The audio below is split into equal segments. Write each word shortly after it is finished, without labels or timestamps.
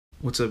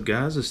What's up,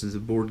 guys? This is the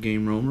Board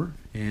Game Roamer,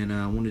 and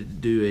I wanted to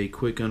do a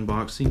quick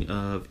unboxing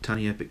of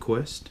Tiny Epic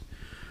Quest.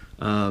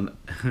 Um,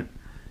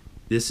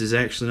 this is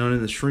actually not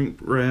in the shrink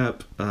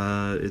wrap.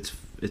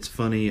 It's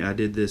funny. I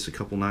did this a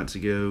couple nights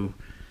ago,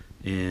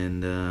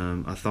 and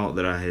I thought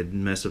that I had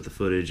messed up the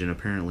footage, and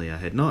apparently I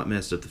had not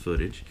messed up the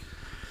footage.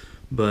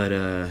 But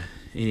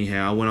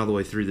anyhow, I went all the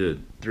way through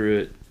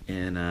it,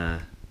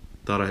 and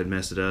thought I had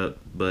messed it up,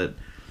 but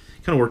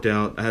kind of worked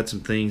out. I had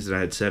some things that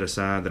I had set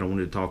aside that I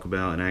wanted to talk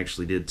about, and I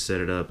actually did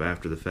set it up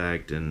after the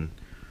fact and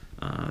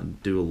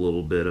do a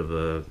little bit of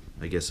a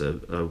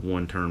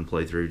one-turn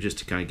playthrough just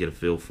to kind of get a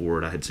feel for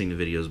it. I had seen the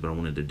videos, but I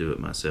wanted to do it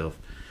myself.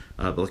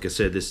 But like I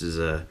said, this is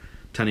a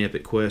Tiny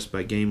Epic Quest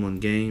by Gamelyn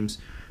Games.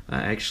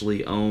 I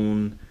actually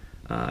own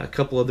a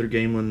couple other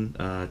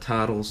Gamelyn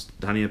titles: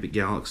 Tiny Epic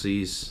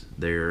Galaxies,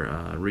 their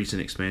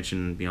recent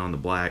expansion Beyond the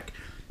Black,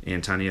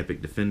 and Tiny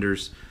Epic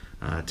Defenders.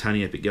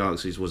 Tiny Epic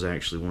Galaxies was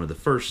actually one of the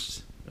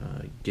first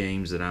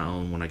games that I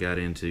owned when I got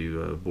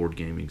into board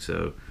gaming,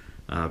 so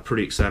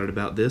pretty excited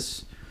about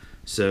this.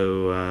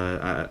 So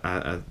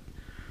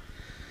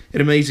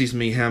it amazes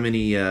me how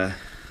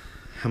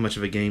much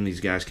of a game these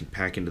guys can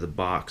pack into the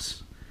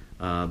box.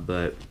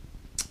 But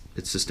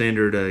it's the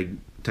standard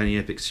Tiny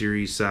Epic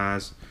series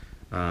size.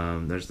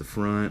 There's the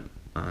front,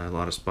 a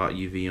lot of spot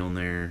UV on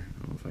there. I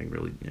don't know if I can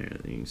really, yeah,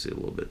 you can see a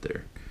little bit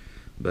there.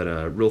 But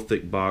real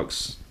thick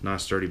box,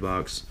 nice sturdy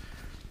box.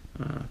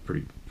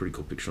 Pretty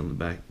cool picture on the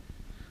back.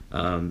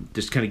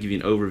 Just kind of give you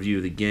an overview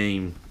of the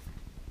game.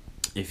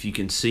 If you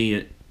can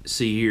see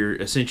here,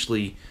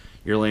 essentially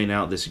you're laying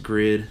out this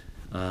grid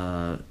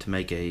to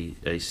make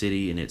a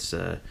city, and it's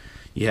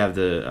you have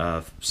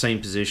the same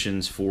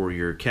positions for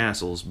your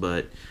castles,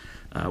 but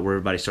where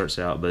everybody starts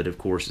out. But of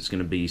course, it's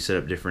going to be set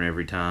up different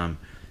every time.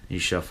 You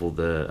shuffle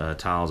the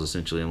tiles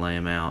essentially and lay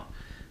them out,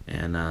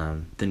 and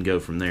then go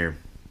from there.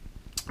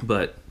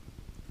 But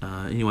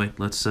anyway,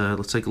 let's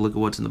take a look at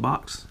what's in the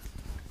box.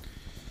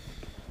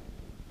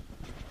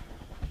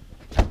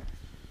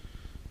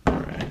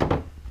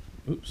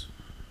 Oops.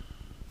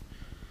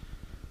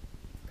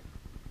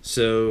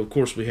 So of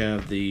course we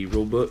have the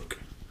rule book,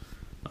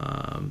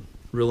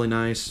 really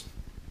nice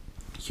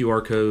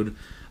QR code.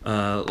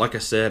 Like I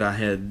said, I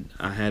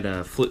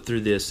had flipped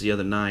through this the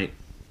other night,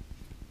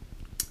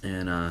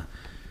 and the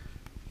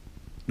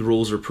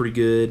rules are pretty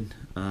good.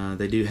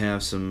 They do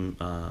have some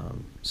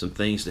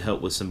things to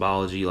help with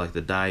symbology, like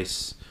the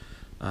dice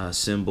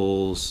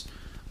symbols.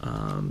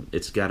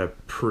 It's got a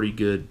pretty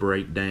good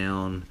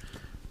breakdown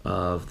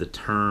of the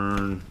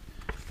turns.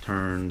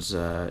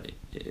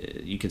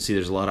 You can see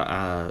there's a lot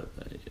of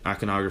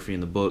iconography in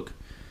the book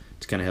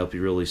to kind of help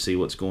you really see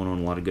what's going on.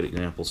 A lot of good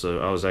examples. So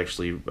I was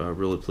actually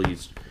really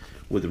pleased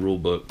with the rule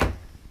book.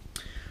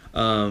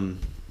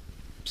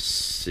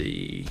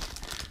 See,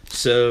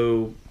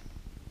 so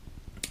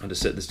I'll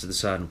just set this to the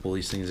side and pull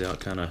these things out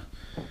kind of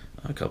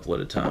a couple at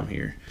a time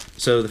here.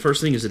 So the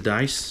first thing is the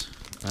dice.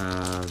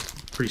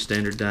 Pretty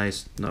standard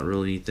dice, not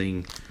really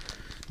anything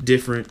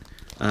different.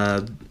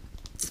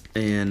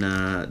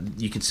 And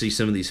you can see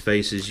some of these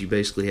faces. You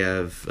basically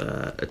have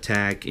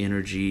attack,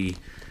 energy,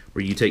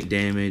 where you take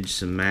damage,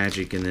 some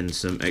magic, and then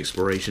some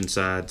exploration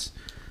sides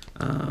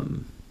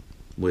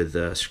with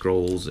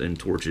scrolls and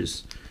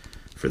torches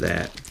for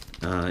that.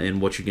 And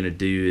what you're going to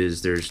do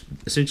is there's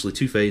essentially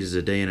two phases,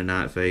 a day and a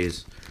night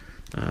phase,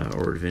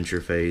 or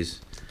adventure phase.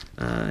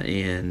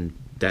 And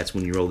that's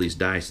when you roll these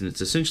dice, and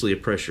it's essentially a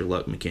pressure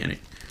luck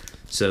mechanic.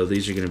 So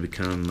these are going to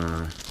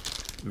become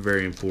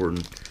very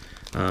important.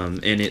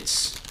 And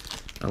it's,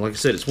 like I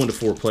said, it's 1 to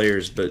 4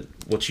 players, but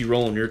what you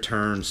roll on your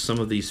turn, some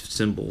of these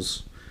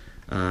symbols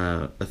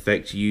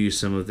affect you,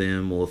 some of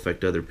them will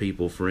affect other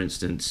people. For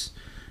instance,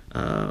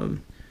 the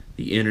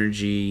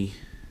energy,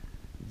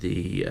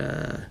 the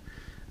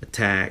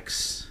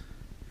attacks,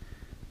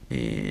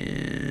 and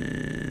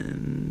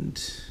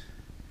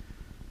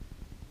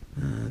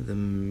the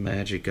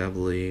magic, I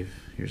believe.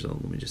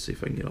 Let me just see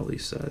if I can get all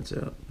these sides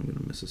out. I'm going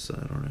to miss a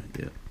side, aren't I?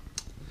 Yeah.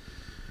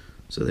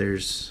 So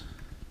there's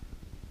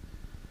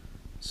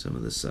some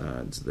of the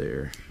sides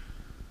there.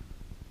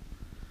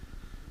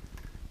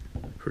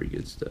 Pretty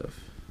good stuff.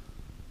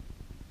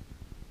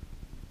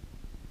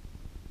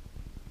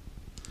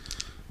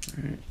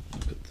 Alright,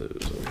 put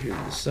those over here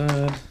to the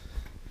side.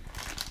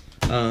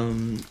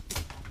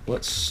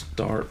 Let's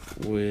start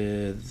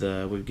with,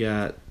 we've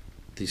got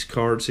these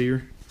cards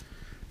here.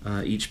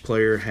 Each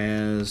player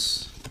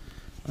has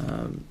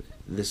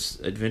this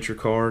adventure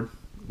card,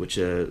 which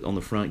on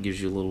the front gives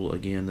you a little,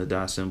 again, the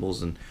die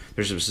symbols, and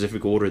there's a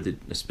specific order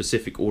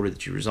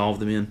that you resolve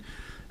them in,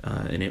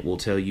 and it will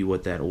tell you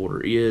what that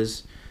order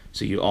is.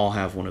 So you all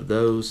have one of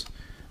those,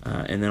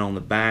 and then on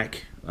the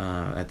back,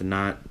 during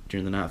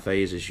the night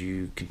phase, as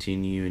you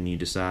continue and you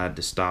decide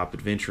to stop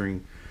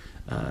adventuring,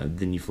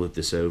 then you flip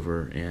this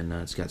over, and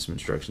it's got some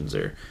instructions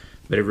there.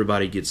 But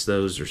everybody gets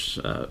those. There's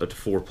up to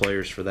 4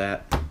 players for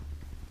that.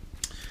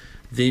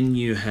 Then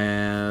you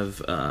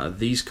have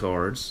these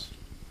cards,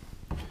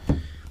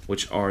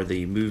 which are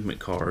the movement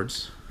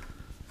cards.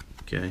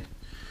 Okay,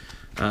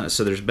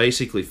 So there's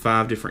basically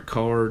 5 different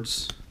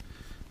cards.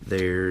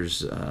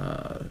 There's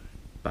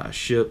by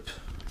ship,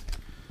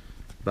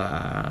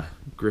 by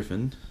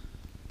griffin,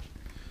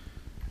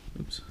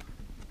 oops,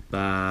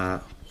 by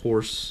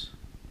horse,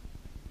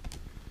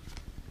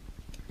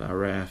 by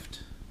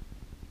raft,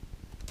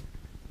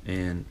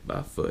 and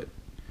by foot.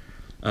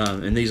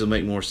 And these will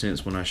make more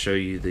sense when I show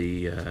you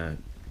the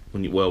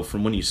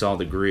from when you saw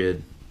the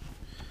grid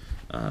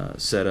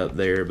set up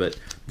there. But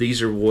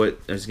these are what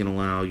is going to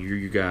allow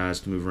you guys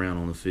to move around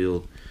on the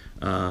field.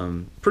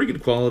 Pretty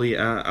good quality.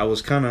 I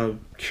was kind of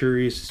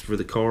curious for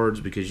the cards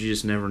because you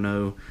just never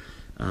know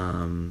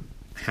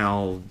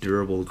how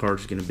durable the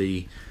cards are going to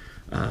be.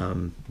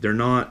 They're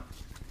not,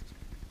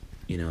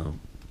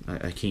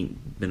 I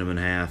can't bend them in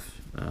half,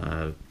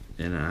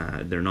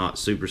 and they're not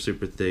super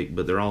thick,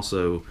 but they're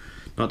also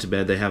not too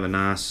bad. They have a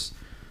nice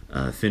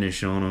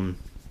finish on them,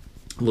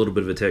 a little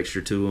bit of a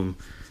texture to them.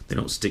 They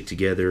don't stick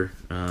together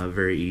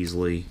very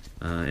easily.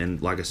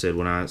 And like I said,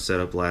 when I set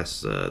up the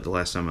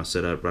last time I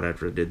set up, right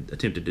after I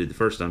attempted to do the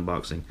first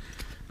unboxing,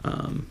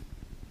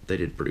 they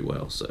did pretty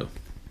well. So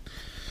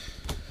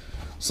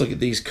let's look at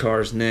these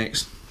cards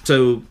next.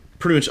 So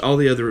pretty much all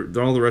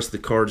the rest of the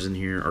cards in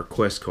here are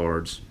quest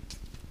cards,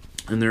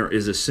 and there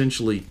is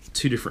essentially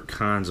two different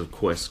kinds of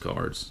quest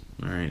cards.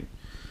 All right.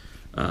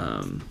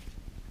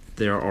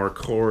 There are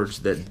cards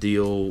that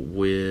deal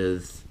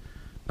with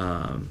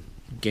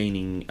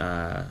gaining.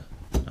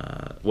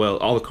 Well,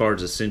 all the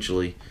cards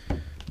essentially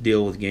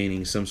deal with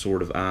gaining some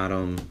sort of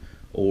item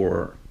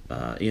or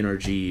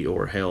energy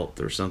or health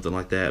or something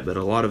like that. But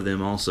a lot of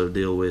them also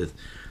deal with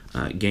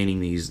gaining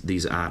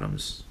these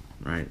items,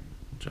 right?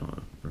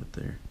 Right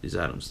there, these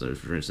items. So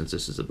for instance,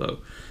 this is a bow.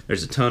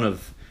 There's a ton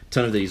of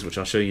these, which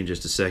I'll show you in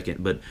just a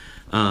second. But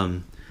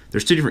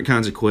there's two different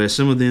kinds of quests.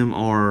 Some of them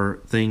are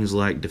things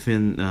like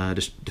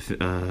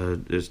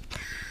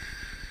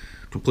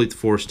complete the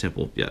forest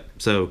temple. Yeah.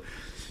 So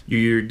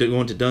you're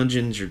going to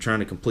dungeons. You're trying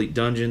to complete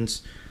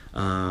dungeons,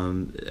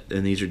 and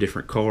these are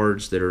different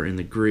cards that are in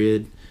the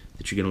grid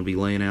that you're going to be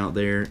laying out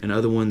there. And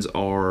other ones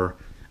are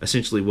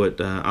essentially what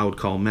I would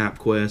call map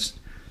quests,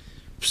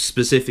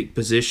 specific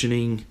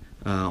positioning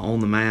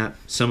on the map.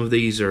 Some of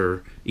these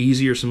are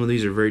easier. Some of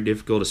these are very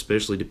difficult,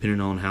 especially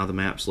depending on how the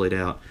map's laid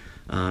out.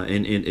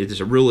 And it's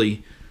a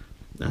really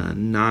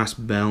nice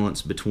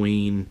balance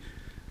between,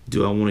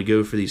 do I want to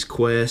go for these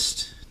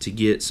quests to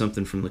get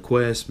something from the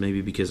quest,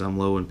 maybe because I'm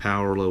low in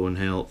power, low in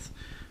health,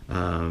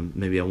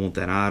 maybe I want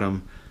that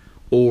item,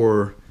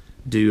 or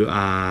do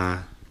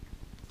I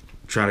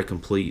try to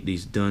complete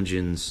these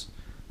dungeons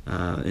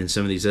and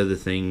some of these other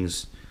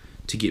things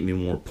to get me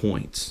more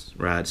points,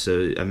 right?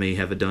 So I may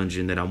have a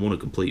dungeon that I want to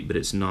complete, but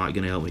it's not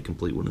going to help me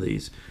complete one of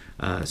these.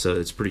 So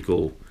it's pretty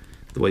cool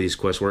the way these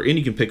quests work, and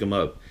you can pick them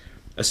up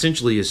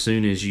essentially as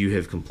soon as you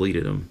have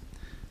completed them,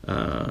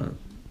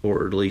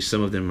 or at least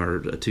some of them are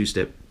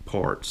two-step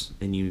parts,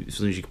 and as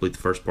soon as you complete the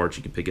first part,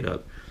 you can pick it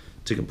up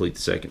to complete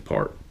the second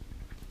part.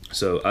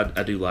 So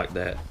I do like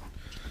that.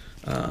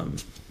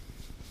 Like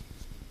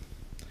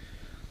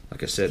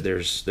I said,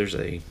 there's just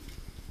a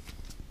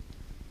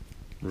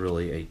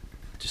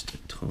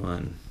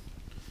ton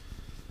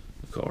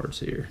of cards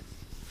here.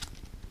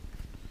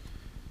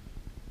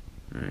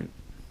 All right.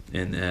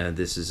 And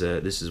this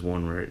is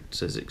one where it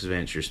says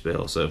advance your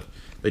spell. So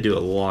they do a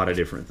lot of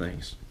different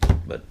things,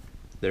 but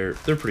they're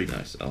pretty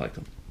nice. I like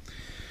them.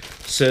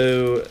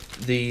 So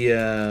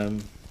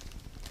the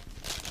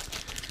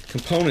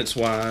components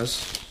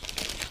wise,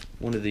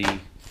 one of the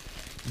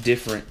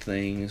different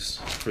things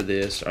for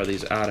this are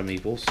these item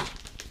meeples.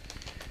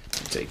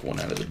 Let me take one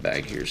out of the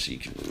bag here so you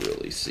can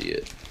really see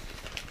it.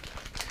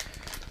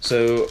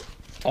 So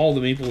all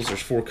the meeples,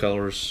 there's 4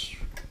 colors: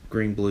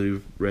 green,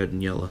 blue, red,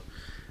 and yellow.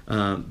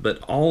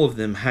 But all of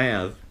them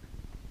have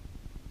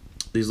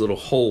these little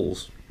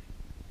holes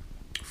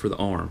for the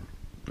arm,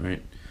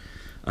 right?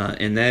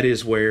 And that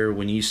is where,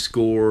 when you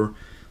score,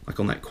 like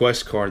on that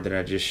quest card that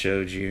I just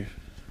showed you,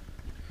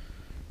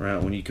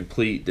 right, when you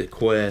complete the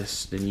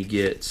quest and you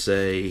get,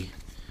 say,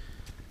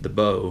 the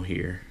bow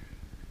here,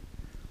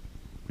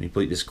 when you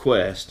complete this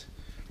quest,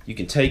 you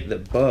can take the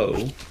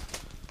bow,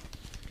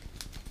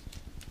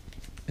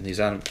 and these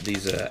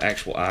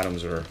actual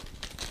items are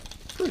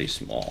pretty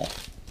small.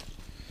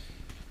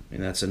 I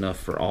mean, that's enough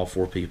for all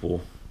 4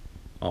 people,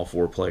 all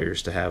 4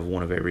 players, to have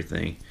one of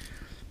everything.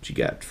 But you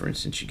got, for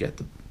instance, you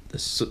got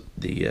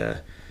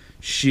the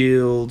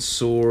shield,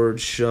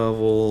 swords,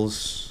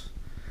 shovels,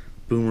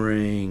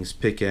 boomerangs,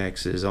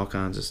 pickaxes, all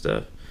kinds of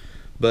stuff.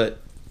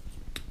 But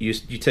you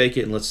take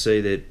it, and let's say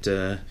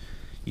that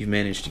you've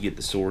managed to get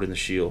the sword and the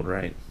shield,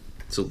 right?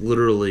 So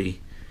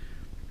literally,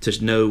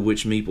 to know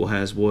which meeple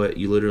has what,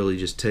 you literally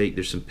just take,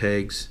 there's some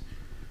pegs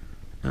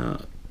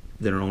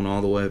that are on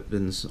all the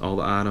weapons, all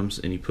the items,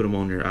 and you put them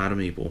on your item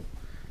meeple,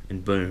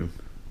 and boom.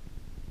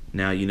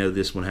 Now you know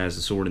this one has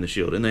the sword and the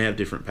shield, and they have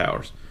different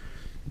powers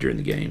during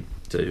the game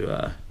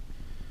to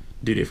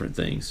do different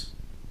things.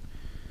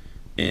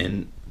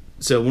 And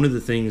so one of the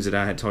things that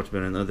I had talked about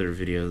in another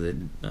video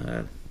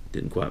that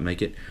didn't quite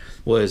make it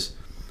was,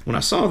 when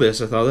I saw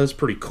this, I thought that's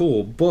pretty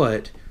cool,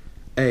 but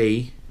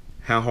A,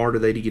 how hard are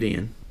they to get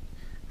in?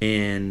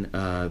 and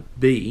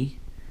B,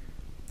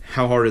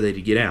 how hard are they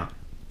to get out?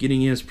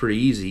 Getting in is pretty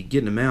easy.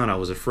 Getting them out, I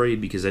was afraid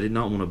because I did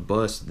not want to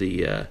bust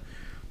the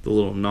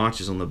little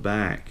notches on the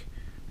back.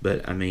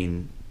 But I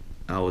mean,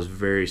 I was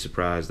very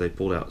surprised. They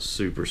pulled out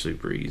super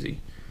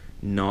easy.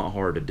 Not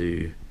hard to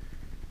do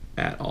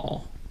at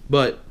all.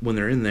 But when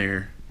they're in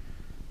there,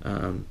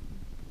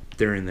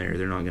 they're in there.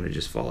 They're not going to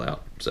just fall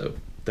out. So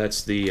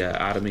that's the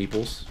item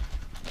eeples.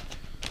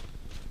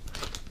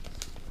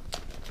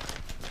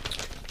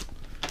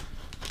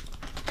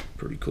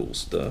 Pretty cool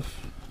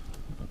stuff.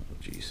 Oh,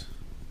 jeez.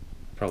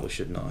 Probably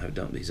should not have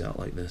dumped these out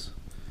like this.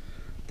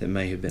 That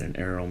may have been an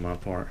error on my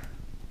part.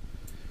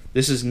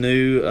 This is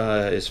new.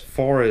 As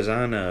far as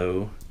I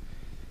know,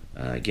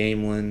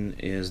 Gamelyn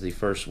is the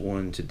first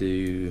one to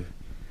do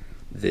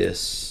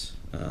this.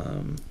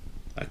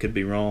 I could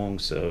be wrong,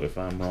 so if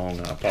I'm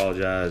wrong, I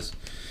apologize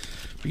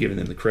for giving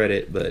them the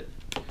credit, but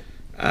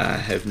I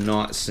have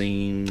not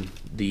seen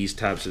these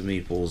types of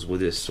meeples with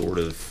this sort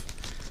of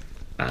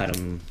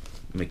item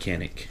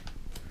mechanic.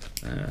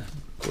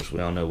 Of course,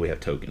 we all know we have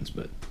tokens,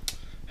 but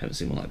haven't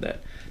seen one like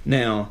that.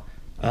 Now,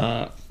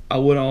 I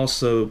would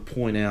also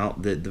point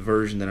out that the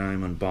version that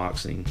I'm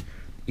unboxing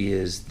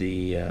is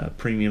the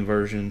premium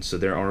version, so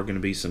there are going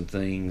to be some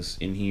things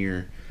in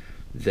here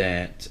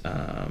that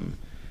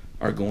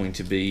are going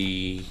to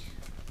be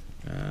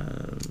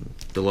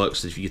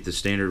deluxe. If you get the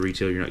standard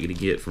retail, you're not going to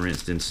get. For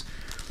instance,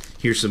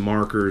 here's some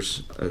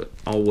markers,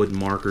 all wooden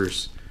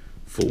markers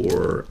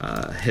for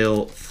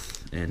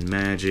health and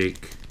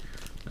magic,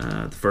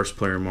 the first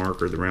player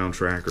marker, the round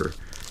tracker,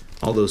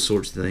 all those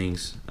sorts of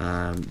things.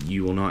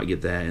 You will not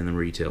get that in the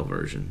retail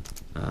version.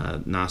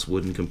 Nice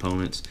wooden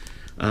components.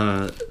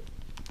 I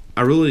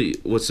really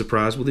was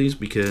surprised with these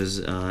because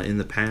in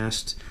the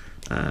past,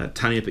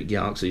 Tiny Epic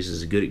Galaxies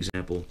is a good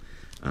example.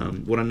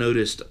 What I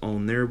noticed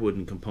on their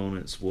wooden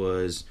components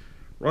was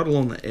right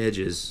along the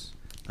edges,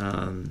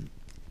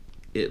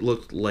 it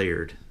looked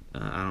layered.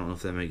 I don't know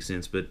if that makes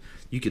sense, but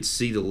you could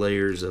see the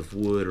layers of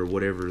wood or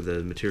whatever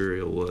the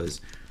material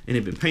was, and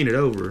it had been painted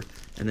over,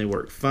 and they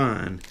worked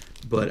fine,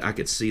 but I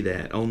could see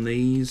that. On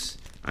these,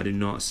 I do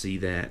not see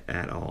that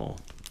at all.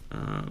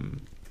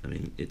 I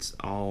mean, it's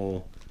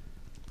all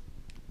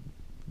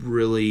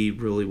really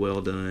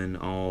well done,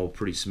 all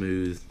pretty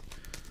smooth,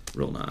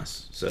 real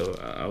nice. So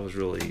I was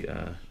really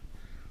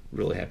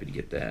happy to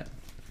get that.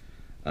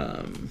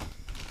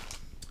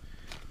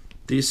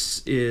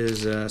 This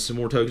is some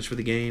more tokens for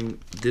the game.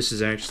 This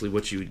is actually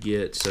what you would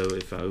get. So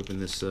if I open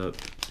this up,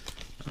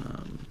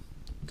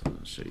 I'll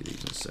show you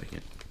these in a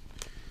second.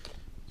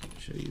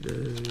 Show you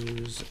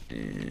those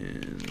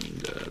and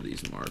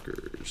these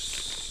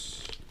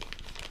markers.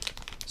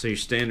 So your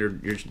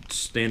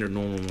standard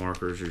normal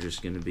markers are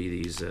just going to be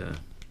these. Oh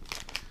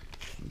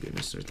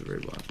goodness, there's the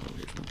very bottom. Oh,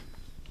 here's one.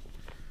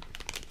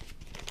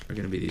 Are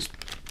going to be these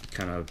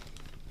kind of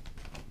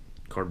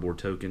cardboard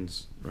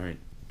tokens, right?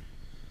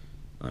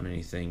 On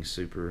anything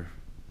super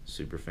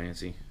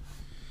fancy.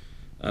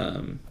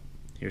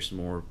 Here's some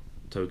more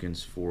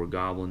tokens for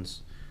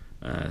goblins.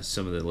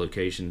 Some of the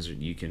locations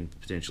you can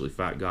potentially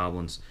fight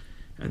goblins,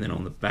 and then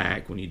on the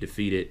back, when you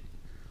defeat it,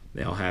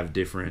 they'll have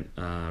different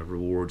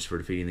rewards for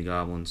defeating the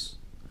goblins.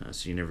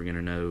 So you're never going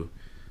to know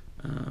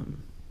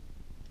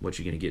what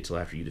you're going to get till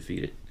after you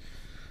defeat it.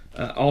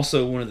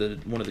 Also, one of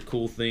the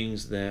cool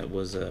things that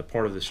was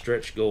part of the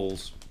stretch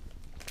goals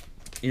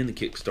in the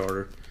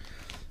Kickstarter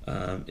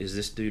is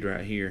this dude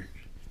right here.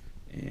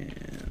 And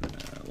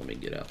let me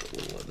get out the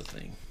little other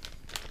thing.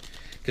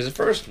 Because at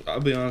first, I'll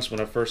be honest, when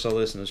I first saw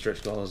this in the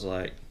stretch goal, I was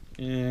like,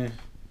 eh.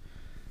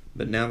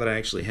 But now that I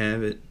actually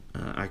have it,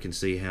 I can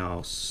see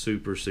how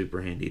super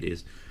handy it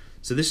is.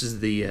 So this is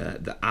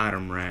the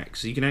item rack.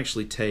 So you can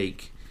actually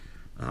take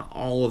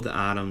all of the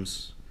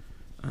items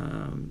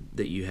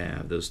that you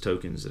have, those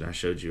tokens that I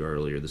showed you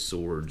earlier, the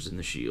swords and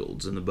the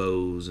shields and the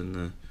bows and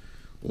the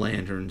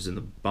lanterns and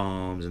the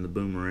bombs and the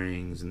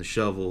boomerangs and the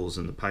shovels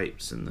and the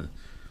pipes and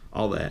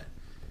all that,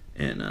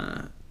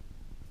 and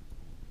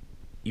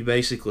you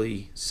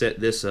basically set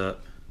this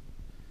up,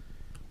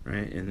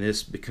 right, and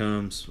this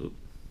becomes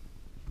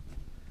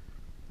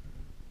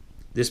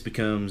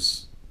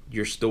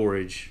your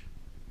storage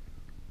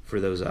for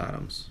those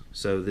items.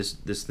 So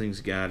this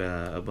thing's got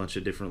a bunch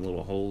of different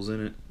little holes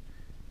in it.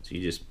 So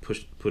you just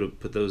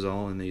put those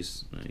all in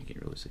these. You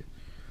can't really see it.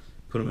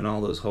 Put them in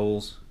all those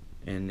holes,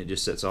 and it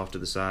just sets off to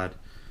the side,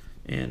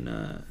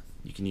 and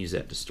you can use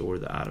that to store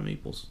the item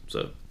eeples.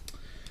 So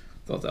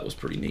thought that was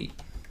pretty neat.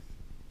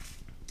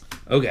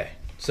 Okay,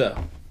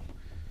 so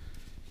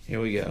here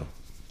we go.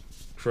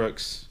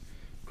 Crux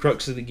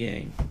of the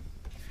game.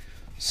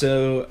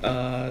 So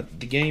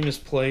the game is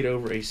played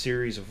over a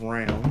series of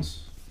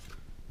rounds,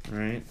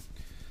 right?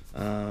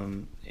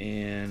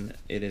 And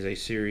it is a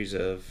series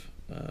of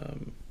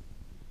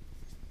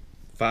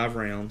 5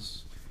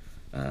 rounds,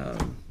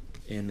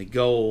 and the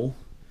goal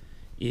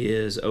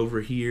is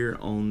over here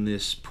on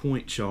this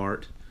point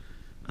chart,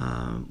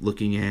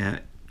 looking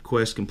at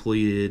quest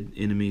completed,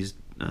 enemies,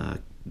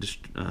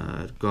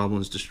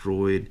 goblins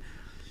destroyed,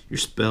 your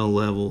spell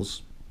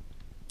levels.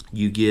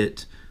 You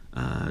get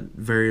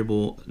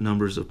variable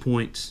numbers of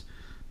points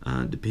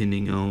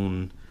depending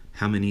on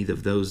how many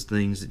of those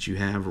things that you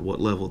have or what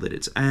level that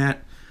it's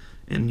at.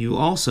 And you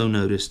also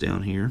notice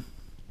down here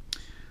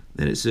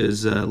that it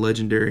says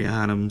legendary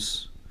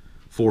items,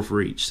 4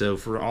 for each. So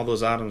for all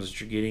those items that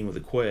you're getting with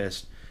the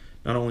quest,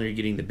 not only are you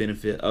getting the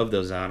benefit of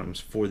those items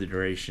for the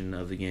duration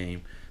of the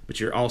game, but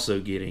you're also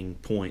getting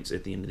points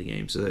at the end of the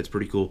game. So that's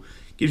pretty cool.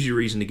 Gives you a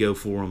reason to go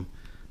for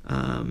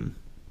them,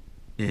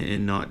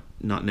 and not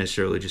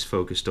necessarily just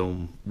focused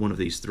on one of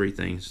these 3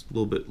 things. A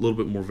little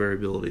bit more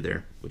variability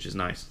there, which is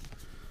nice.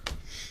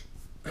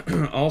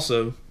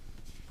 Also,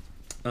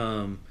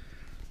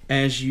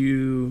 as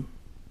you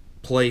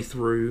play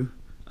through,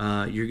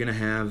 you're going to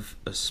have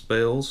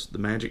spells, the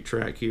magic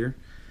track here.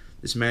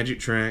 This magic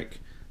track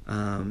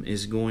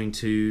is going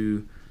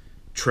to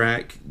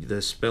track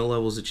the spell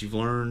levels that you've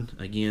learned.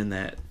 Again,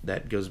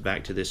 that goes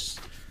back to this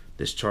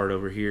chart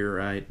over here,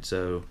 right?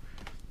 So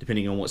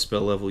depending on what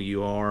spell level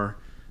you are,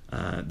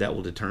 that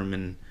will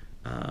determine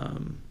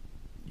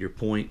your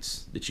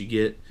points that you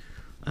get.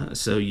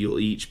 So you'll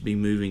each be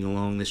moving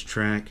along this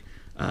track.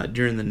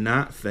 During the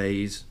night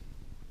phase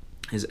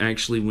is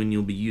actually when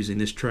you'll be using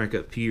this track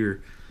up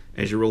here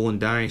as you're rolling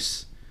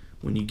dice.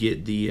 When you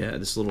get the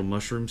this little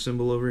mushroom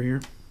symbol over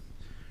here,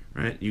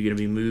 right, you're going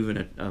to be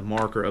moving a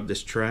marker up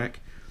this track,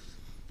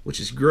 which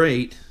is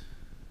great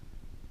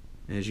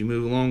as you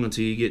move along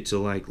until you get to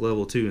like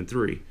level 2 and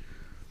 3,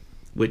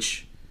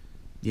 which,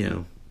 you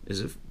know,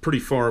 is a pretty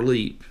far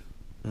leap.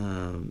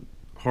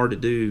 Hard to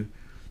do,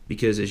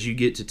 because as you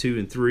get to 2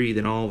 and 3,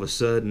 then all of a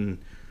sudden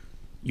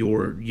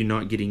you're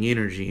not getting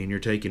energy and you're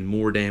taking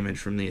more damage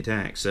from the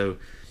attack. So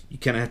you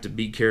kind of have to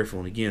be careful,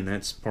 and again,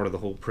 that's part of the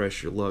whole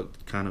pressure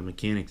luck kind of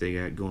mechanic they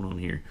got going on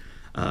here.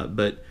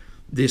 But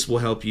this will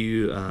help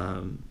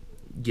you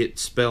get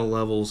spell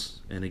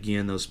levels, and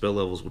again, those spell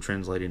levels will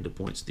translate into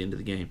points at the end of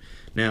the game.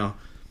 Now,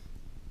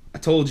 I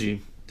told you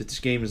that this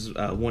game is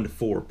 1 to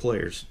 4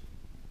 players.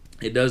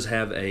 It does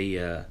have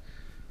a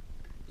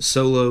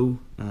solo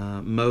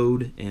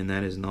mode, and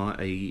that is not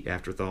a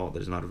afterthought.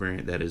 That is not a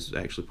variant. That is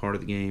actually part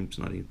of the game. It's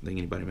not anything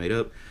anybody made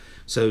up.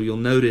 So you'll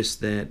notice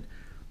that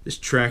this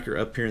tracker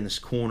up here in this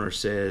corner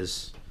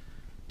says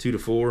 2 to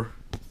 4.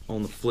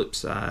 On the flip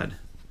side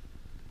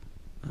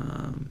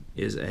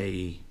is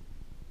a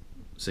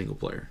single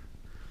player,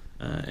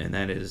 and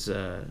that is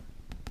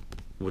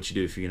what you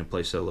do if you're going to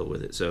play solo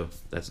with it. So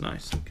that's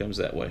nice. It comes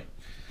that way.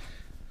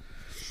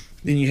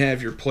 Then you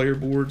have your player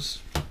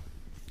boards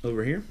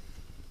over here.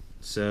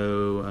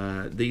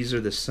 So these are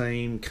the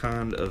same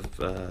kind of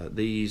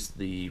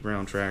the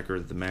round tracker,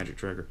 the magic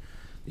tracker.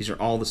 These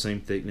are all the same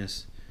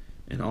thickness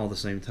and all the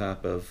same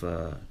type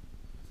of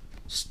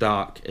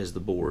stock as the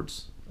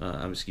boards.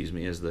 Excuse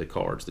me, as the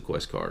cards, the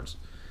quest cards.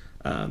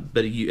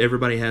 But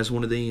everybody has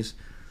one of these.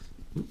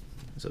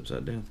 It's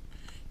upside down.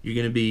 You're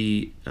going to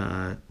be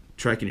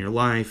tracking your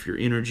life, your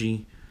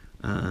energy.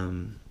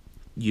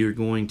 You're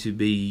going to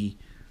be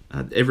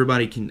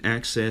everybody can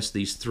access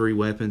these 3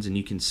 weapons, and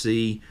you can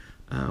see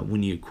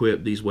when you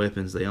equip these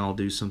weapons, they all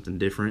do something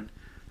different,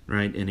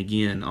 right? And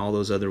again, all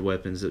those other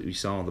weapons that we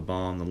saw, the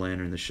bomb, the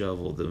lantern, the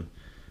shovel, the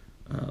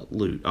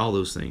loot, all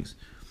those things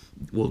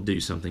will do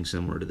something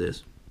similar to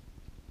this.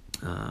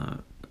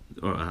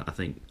 Or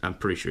I'm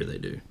pretty sure they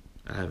do.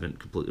 I haven't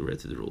completely read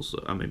through the rules,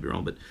 so I may be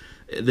wrong, but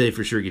they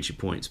for sure get you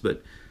points.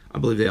 But I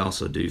believe they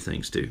also do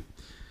things too,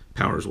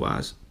 powers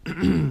wise.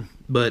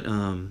 But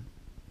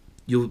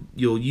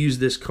you'll use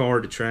this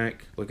card to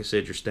track, like I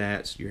said, your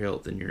stats, your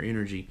health, and your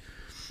energy.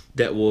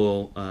 That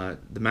will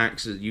the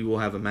max. You will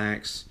have a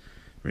max.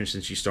 For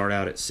instance, you start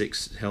out at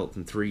 6 health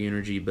and 3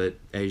 energy, but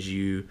as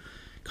you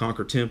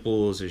conquer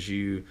temples, as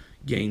you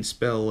gain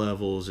spell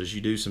levels, as you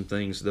do some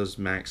things, those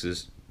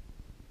maxes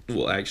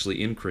will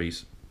actually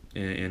increase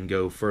and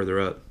go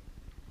further up.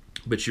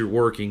 But you're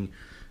working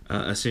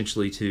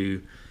essentially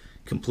to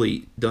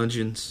complete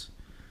dungeons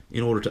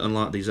in order to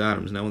unlock these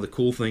items. Now, the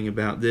cool thing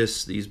about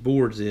these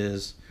boards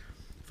is,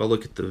 if I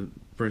look at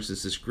for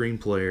instance, this green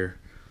player,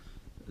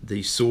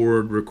 the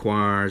sword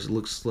requires, it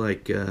looks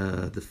like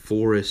the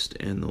forest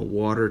and the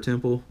water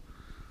temple,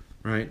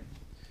 right?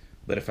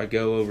 But if I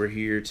go over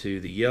here to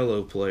the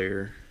yellow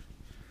player,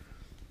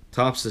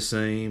 top's the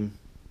same,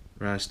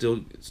 right? I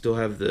still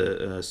have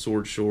the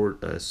sword,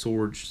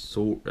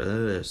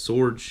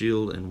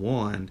 shield, and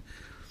wand.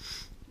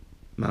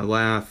 My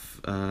life,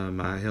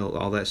 my health,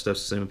 all that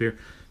stuff's the same up here.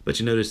 But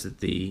you notice that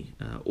the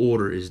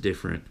order is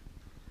different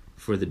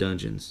for the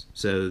dungeons.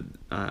 So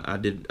I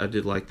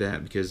did like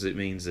that, because it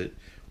means that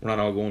we're not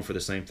all going for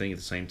the same thing at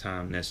the same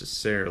time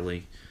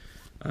necessarily,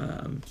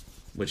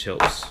 which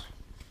helps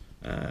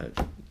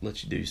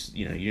let you do.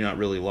 You're not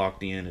really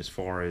locked in as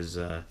far as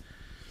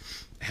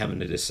having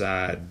to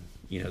decide.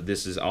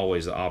 This is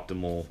always the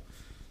optimal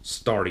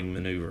starting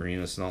maneuver.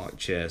 It's not like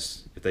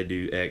chess. If they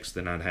do X,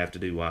 then I'd have to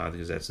do Y,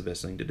 because that's the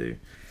best thing to do.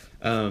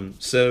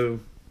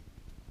 So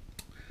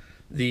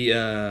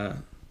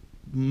the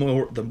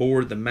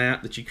board, the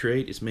map that you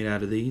create is made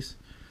out of these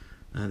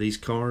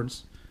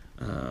cards.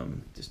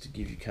 Just to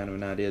give you kind of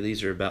an idea,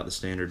 these are about the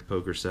standard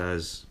poker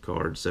size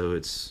card, so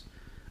it's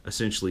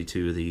essentially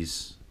 2 of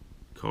these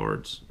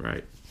cards,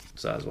 right,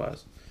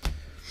 size-wise.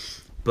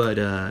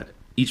 But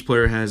each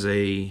player has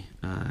a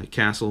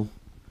castle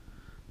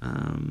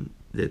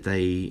that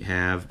they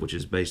have, which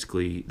is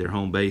basically their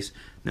home base.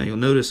 Now you'll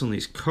notice on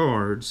these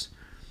cards,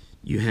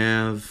 you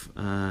have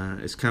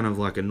it's kind of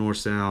like a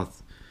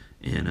north-south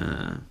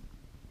and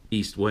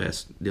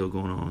east-west deal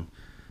going on.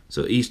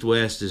 So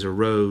east-west is a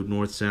road,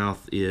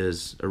 north-south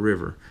is a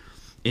river.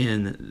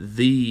 And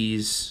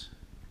these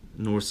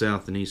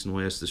north-south and east and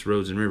west, this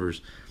roads and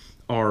rivers,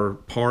 are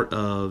part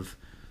of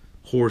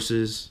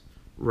horses,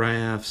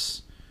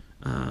 rafts,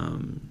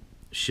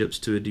 ships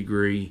to a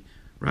degree,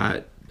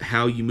 right?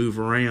 How you move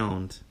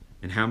around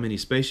and how many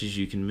spaces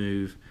you can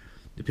move,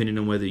 depending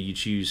on whether you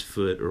choose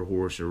foot or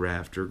horse or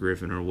raft or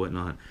griffin or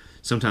whatnot,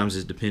 sometimes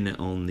is dependent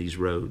on these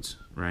roads,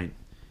 right,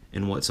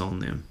 and what's on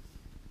them.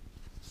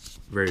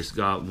 When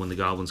the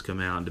goblins come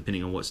out,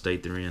 depending on what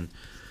state they're in,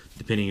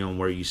 depending on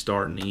where you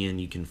start and end,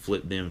 you can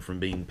flip them from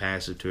being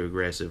passive to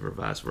aggressive or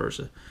vice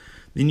versa.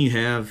 Then you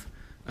have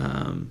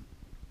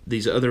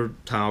these other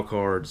tile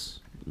cards,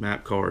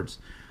 map cards.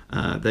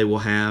 They will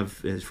have,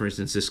 for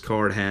instance, this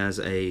card has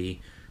a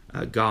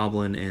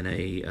goblin and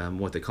a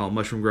what they call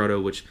mushroom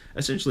grotto, which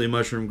essentially a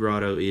mushroom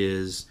grotto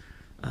is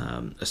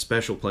a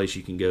special place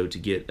you can go to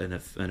get an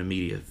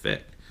immediate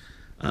effect.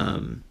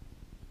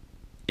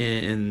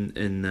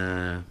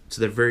 So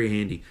they're very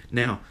handy.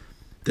 Now,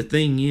 the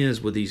thing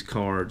is with these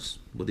cards,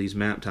 with these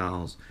map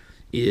tiles,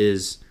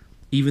 is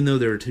even though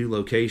there are 2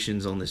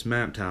 locations on this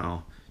map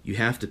tile, you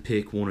have to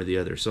pick one or the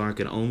other. So I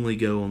can only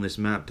go on this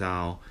map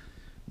tile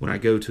when I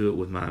go to it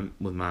with my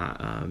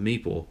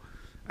meeple.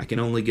 I can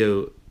only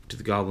go to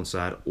the goblin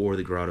side or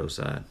the grotto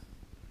side.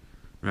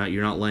 Right?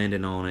 You're not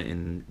landing on it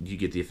and you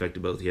get the effect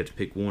of both. You have to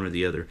pick one or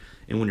the other.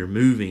 And when you're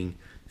moving,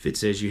 if it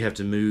says you have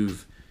to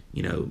move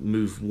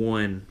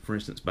one, for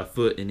instance, by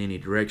foot in any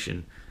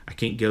direction, I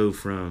can't go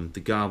from the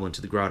goblin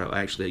to the grotto.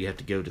 Actually, you have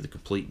to go to the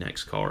complete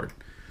next card.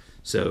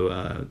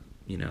 So,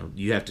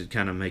 you have to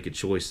kind of make a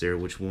choice there,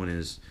 which one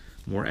is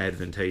more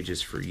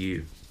advantageous for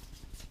you.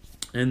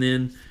 And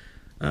then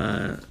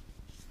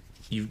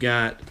you've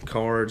got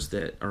cards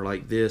that are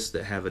like this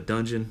that have a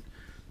dungeon.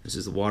 This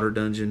is the water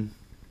dungeon.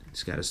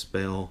 It's got a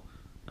spell.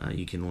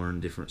 You can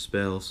learn different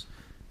spells.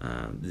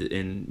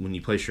 And when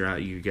you place your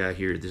guy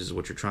here, this is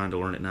what you're trying to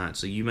learn at night.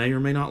 So you may or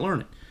may not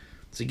learn it.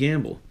 It's a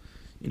gamble.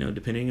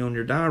 Depending on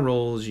your die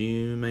rolls,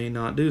 you may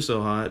not do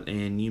so hot,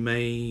 and you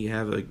may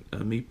have a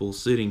meeple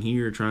sitting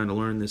here trying to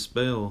learn this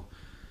spell.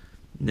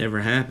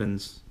 Never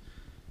happens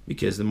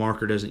because the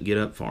marker doesn't get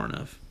up far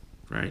enough,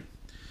 right?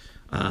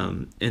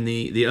 And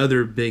the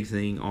other big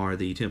thing are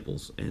the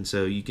temples. And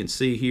so you can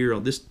see here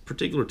on this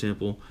particular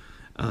temple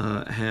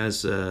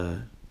has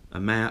a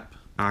map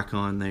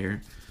icon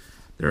there.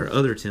 There are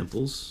other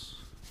temples,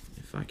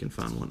 if I can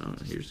find one. Oh,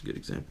 here's a good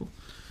example.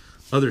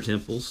 Other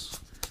temples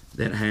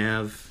that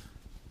have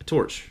a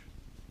torch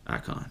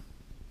icon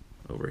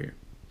over here.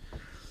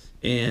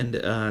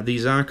 And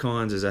these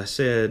icons, as I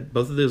said,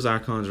 both of those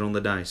icons are on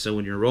the dice. So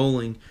when you're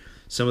rolling,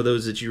 some of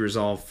those that you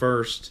resolve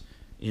first,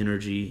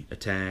 energy,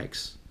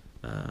 attacks,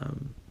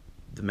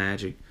 the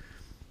magic,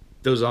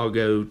 those all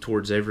go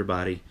towards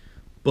everybody.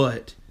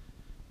 But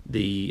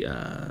the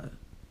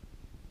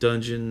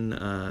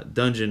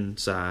dungeon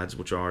sides,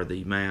 which are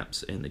the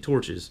maps and the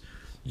torches,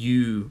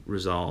 you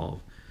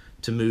resolve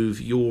to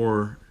move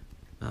your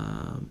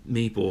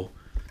meeple,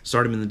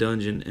 start him in the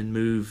dungeon, and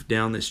move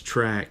down this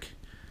track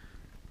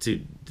to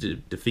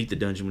defeat the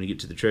dungeon when you get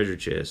to the treasure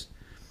chest.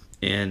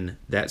 And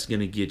that's going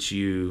to get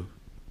you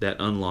that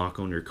unlock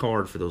on your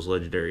card for those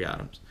legendary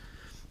items.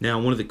 Now,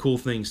 one of the cool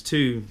things,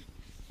 too,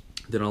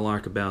 that I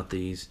like about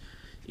these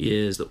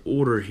is the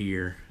order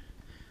here.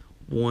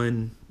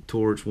 1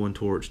 torch, 1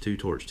 torch, 2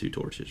 torch, 2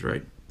 torches,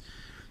 right?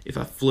 If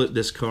I flip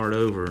this card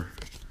over,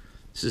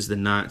 this is the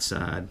night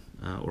side,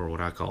 or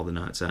what I call the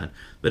night side.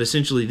 But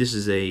essentially, this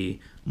is a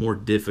more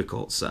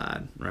difficult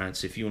side, right?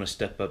 So if you want to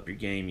step up your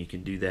game, you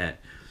can do that.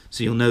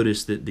 So you'll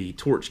notice that the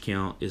torch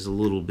count is a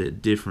little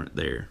bit different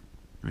there,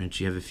 right?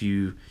 You have a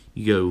few,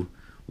 you go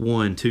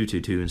 1, 2,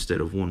 2, 2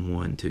 instead of 1,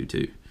 1, 2,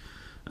 2.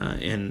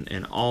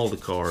 And all the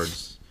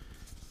cards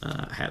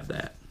have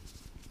that,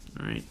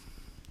 all right?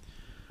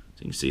 So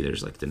you can see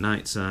there's like the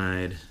night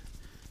side,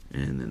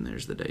 and then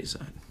there's the day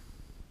side.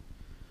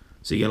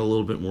 So you got a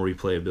little bit more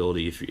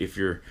replayability.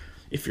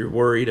 If you're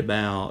worried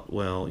about,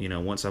 well,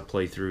 once I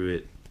play through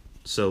it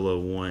solo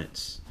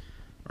once,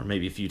 or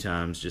maybe a few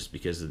times, just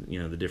because of,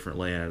 the different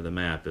layout of the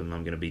map, and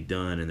I'm going to be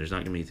done, and there's not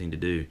going to be anything to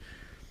do.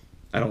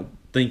 I don't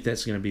think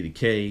that's going to be the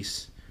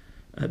case,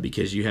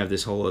 because you have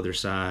this whole other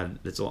side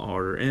that's a lot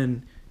harder,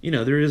 and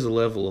there is a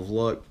level of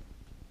luck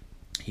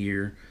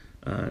here.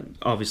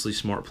 Obviously,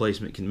 smart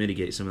placement can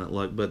mitigate some of that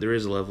luck, but there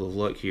is a level of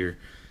luck here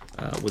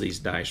with these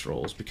dice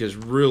rolls, because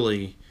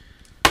really,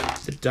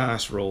 the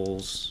dice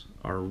rolls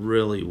are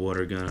really what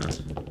are going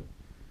to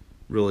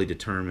really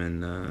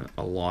determine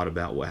a lot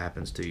about what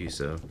happens to you.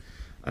 So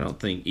I don't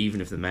think,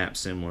 even if the map's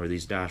similar,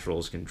 these dice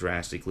rolls can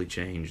drastically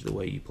change the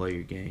way you play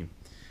your game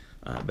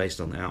based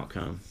on the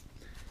outcome.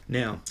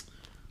 Now,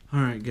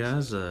 Alright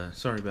guys,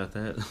 sorry about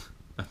that.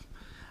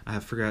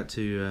 I forgot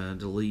to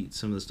delete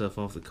some of the stuff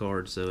off the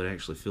card, so it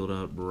actually filled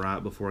up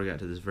right before I got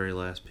to this very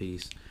last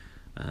piece.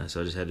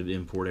 So I just had to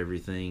import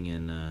everything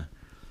and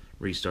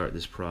restart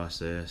this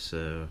process.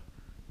 So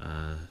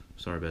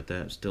sorry about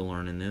that. I'm still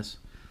learning this.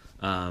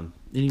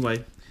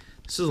 Anyway,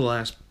 this is the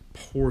last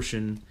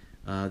portion.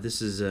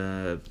 This is,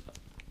 I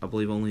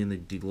believe, only in the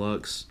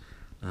Deluxe.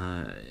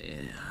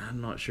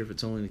 I'm not sure if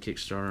it's only in the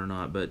Kickstarter or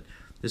not, but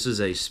this is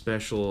a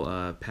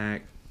special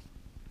pack.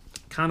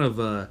 Kind of,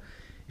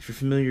 if you're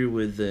familiar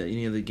with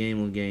any of the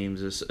Gamelyn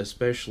games,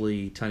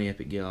 especially Tiny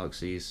Epic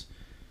Galaxies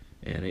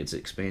and its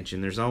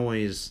expansion, there's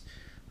always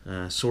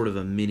sort of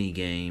a mini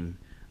game,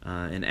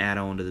 an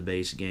add-on to the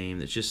base game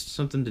that's just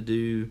something to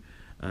do.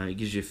 It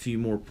gives you a few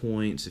more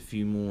points, a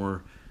few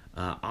more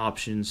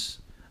options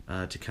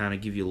to kind of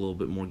give you a little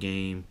bit more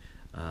game,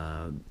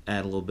 add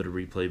a little bit of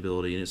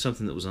replayability, and it's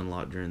something that was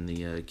unlocked during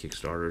the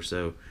Kickstarter.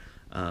 So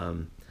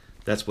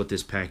that's what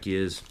this pack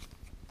is.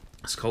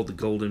 It's called the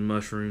Golden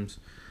Mushrooms.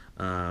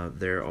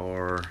 There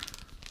are,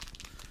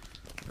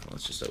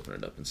 let's just open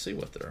it up and see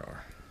what there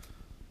are.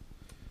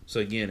 So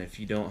again, if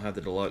you don't have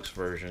the Deluxe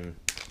version,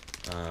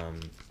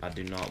 I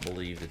do not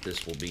believe that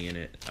this will be in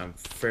it. I'm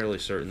fairly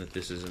certain that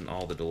this is in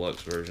all the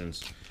Deluxe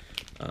versions,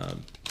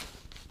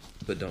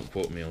 but don't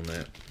quote me on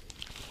that.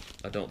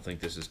 I don't think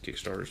this is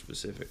Kickstarter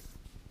specific.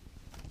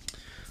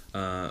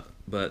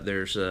 But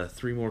there's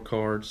 3 more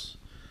cards,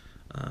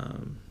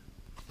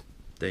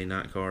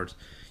 day-night cards.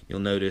 You'll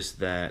notice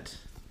that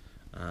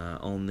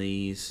on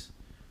these,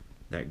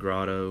 that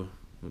grotto,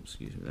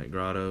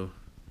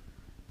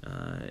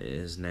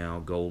 is now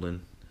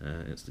golden.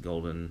 It's the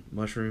golden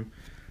mushroom.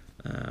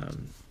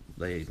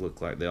 They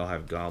look like they all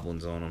have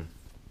goblins on them,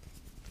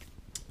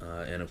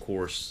 and of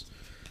course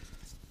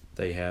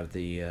they have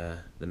the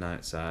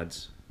night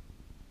sides,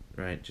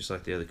 right, just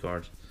like the other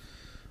cards.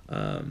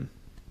 And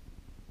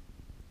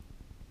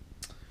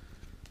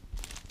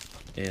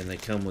they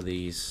come with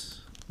these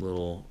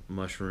little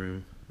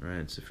mushroom,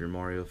 right? So if you're a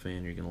Mario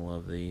fan, you're gonna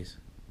love these.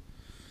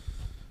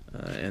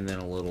 And then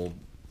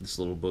this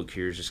little book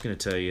here is just gonna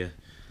tell you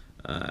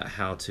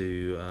how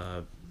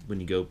to,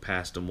 when you go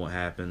past them, what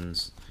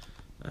happens,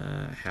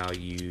 how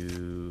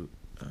you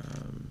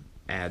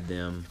add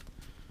them,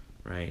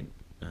 right?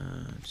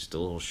 Just a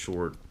little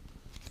short,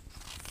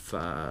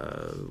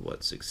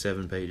 6,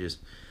 7 pages,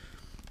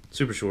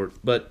 super short,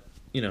 but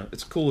you know,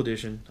 it's a cool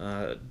edition.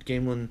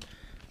 Gamelyn,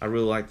 I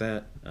really like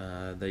that.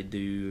 They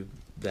do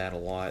that a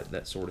lot,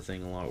 that sort of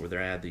thing a lot, where they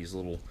add these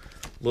little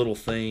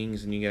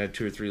things, and you got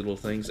 2 or 3 little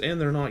things, and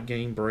they're not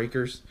game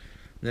breakers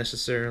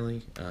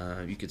necessarily.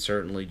 You could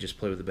certainly just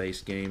play with the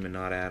base game and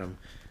not add them,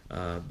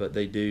 but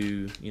they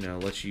do, you know,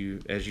 let you,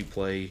 as you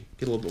play,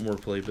 get a little bit more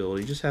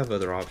playability, just have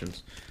other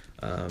options.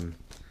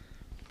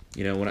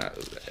 You know,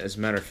 as a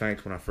matter of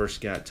fact, when I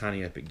first got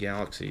Tiny Epic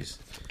Galaxies,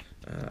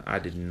 I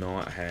did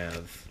not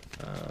have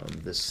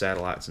this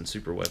Satellites and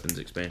Super Weapons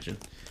expansion.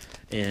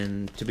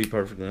 And to be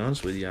perfectly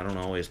honest with you, I don't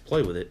always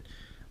play with it,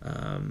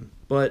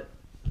 but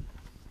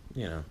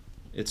you know,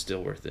 it's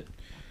still worth it.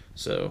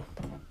 So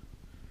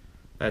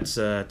that's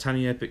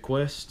Tiny Epic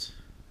Quest.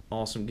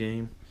 Awesome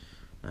game.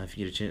 If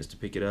you get a chance to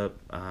pick it up,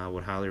 I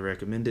would highly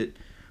recommend it.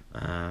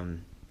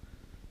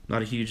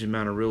 Not a huge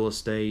amount of real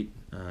estate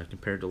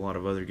compared to a lot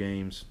of other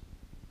games,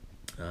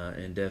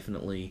 and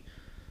definitely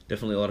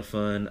a lot of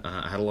fun.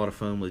 I had a lot of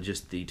fun with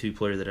just the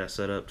 2-player that I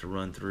set up to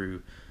run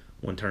through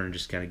one turn and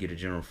just kind of get a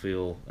general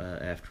feel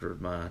after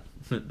my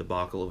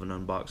debacle of an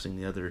unboxing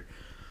the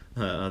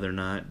other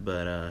night.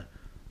 But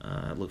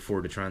I look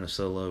forward to trying the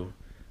solo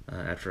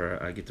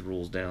after I get the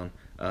rules down.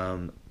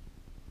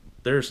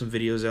 There are some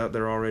videos out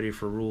there already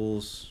for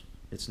rules.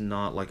 It's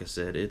not, like I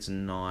said, it's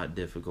not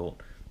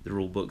difficult. The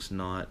rule book's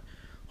not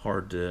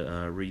hard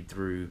to read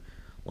through.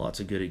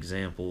 Lots of good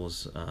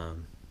examples.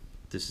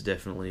 This is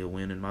definitely a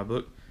win in my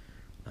book.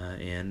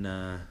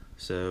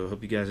 So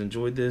hope you guys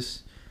enjoyed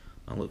this.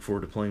 I look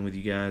forward to playing with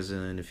you guys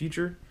in the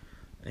future,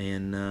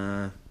 and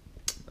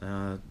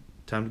time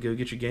to go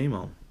get your game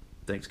on.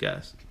 Thanks,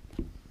 guys.